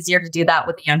it's easier to do that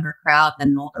with a younger crowd than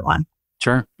an older one.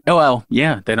 Sure. Oh, well,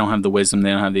 yeah. They don't have the wisdom. They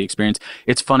don't have the experience.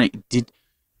 It's funny.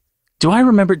 Do I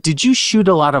remember, did you shoot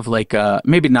a lot of like,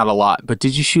 maybe not a lot, but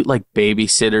did you shoot like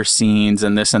babysitter scenes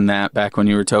and this and that back when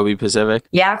you were Tobi Pacific?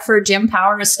 Yeah, for Jim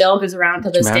Powers still, who's around to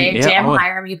this day. Yeah, Jim,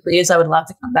 hire me, please. I would love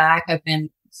to come back. I've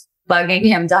been bugging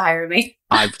him to hire me.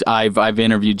 I've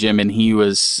interviewed Jim, and he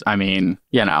was, I mean,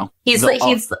 he's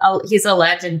a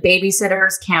legend.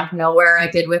 Babysitters, Camp Nowhere, I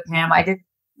did with him.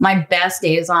 My best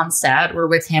days on set were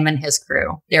with him and his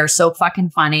crew. They're so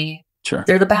fucking funny. Sure.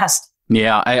 They're the best.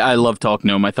 Yeah, I love talking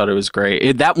to him. I thought it was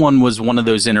great. That one was one of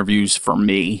those interviews for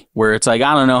me where it's like,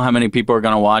 I don't know how many people are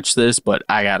going to watch this, but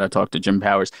I got to talk to Jim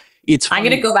Powers. I'm going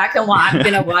to go back and watch. I'm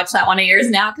going to watch that one of yours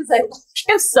now because I love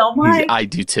him so much. I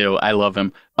do too. I love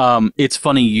him. It's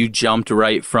funny. You jumped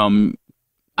right from,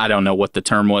 I don't know what the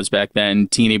term was back then,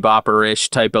 teeny bopper-ish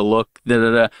type of look.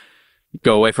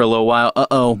 Go away for a little while.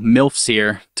 Uh-oh, MILF's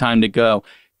here. Time to go.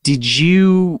 Did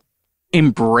you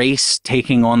embrace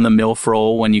taking on the MILF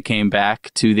role when you came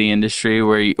back to the industry,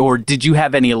 or did you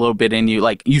have a little bit in you?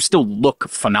 Like, you still look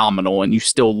phenomenal and you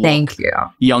still look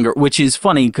younger, which is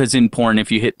funny because in porn,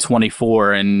 if you hit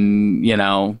 24 and you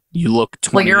look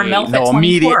 28, well, you're a MILF at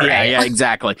 24, right? Yeah,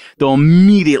 exactly. They'll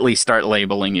immediately start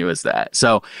labeling you as that.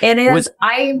 So it is.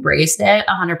 I embraced it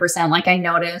 100%. Like I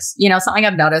noticed, something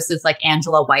I've noticed is like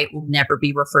Angela White will never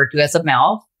be referred to as a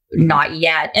MILF. Not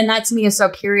yet. And that to me is so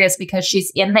curious because she's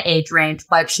in the age range,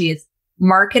 but she's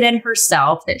marketed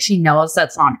herself that she knows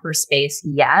that's not her space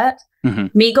yet.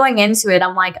 Me going into it,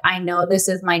 I'm like, I know this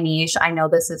is my niche. I know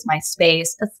this is my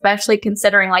space, especially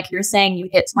considering, like you're saying, you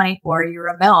hit 24, you're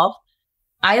a MILF.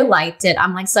 I liked it.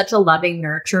 I'm like such a loving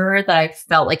nurturer that I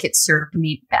felt like it served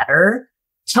me better.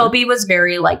 Tobi was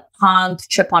very like punked,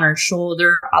 chip on her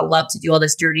shoulder. I love to do all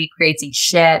this dirty, crazy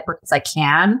shit because I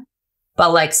can.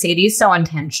 But like Sadie's so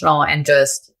intentional and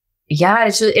just yeah,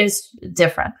 it's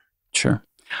different. Sure.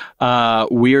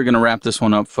 We are going to wrap this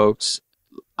one up, folks.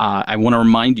 I want to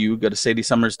remind you, go to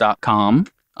sadiessummers.com.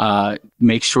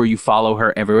 Make sure you follow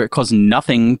her everywhere. It costs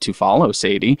nothing to follow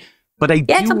Sadie. But I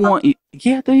do want you,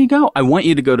 there you go. I want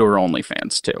you to go to her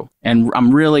OnlyFans too. And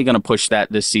I'm really going to push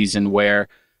that this season where,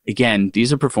 again,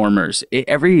 these are performers.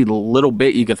 Every little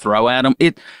bit you could throw at them.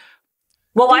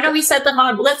 Well, why don't we set them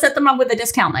up? Let's set them up with a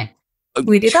discount link. Can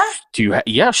we do that?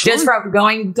 Yeah, sure. Just for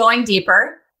going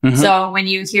deeper. Mm-hmm. So when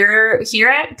you hear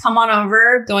it, come on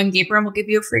over, Going Deeper, and we'll give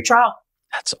you a free trial.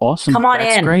 That's awesome. Come on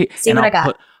That's in. Great. See what I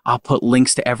got. I'll put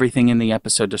links to everything in the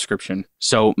episode description.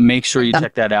 So make sure you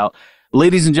check that out.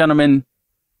 Ladies and gentlemen,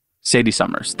 Sadie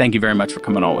Summers, thank you very much for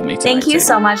coming on with me tonight. Thank you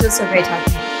so much. It was so great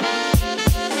talking to you.